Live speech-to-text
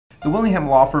The Willingham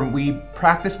Law Firm, we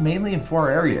practice mainly in 4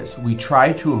 areas. We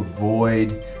try to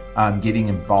avoid getting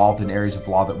involved in areas of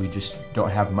law that we just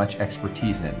don't have much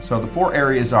expertise in. So the 4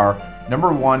 areas are,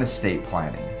 number 1, estate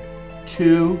planning,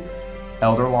 2,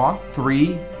 elder law,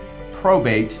 3,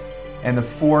 probate, and the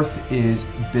 4th is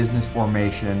business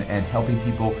formation and helping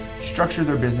people structure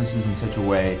their businesses in such a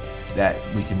way that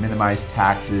we can minimize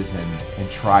taxes and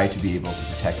try to be able to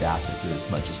protect assets as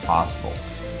much as possible.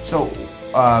 So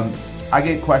I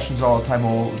get questions all the time,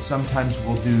 well, sometimes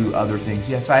we'll do other things.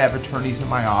 Yes, I have attorneys in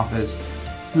my office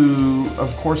who,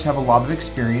 of course, have a lot of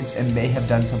experience and may have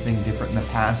done something different in the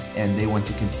past, and they want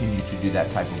to continue to do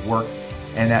that type of work.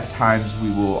 And at times, we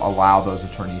will allow those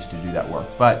attorneys to do that work.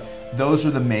 But those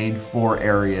are the main 4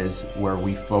 areas where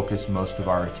we focus most of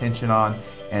our attention on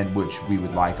and which we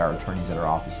would like our attorneys at our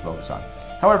office to focus on.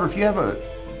 However, if you have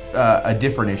a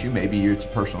different issue, maybe it's a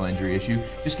personal injury issue,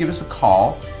 just give us a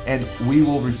call and we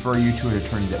will refer you to an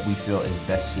attorney that we feel is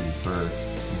best suited for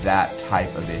that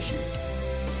type of issue.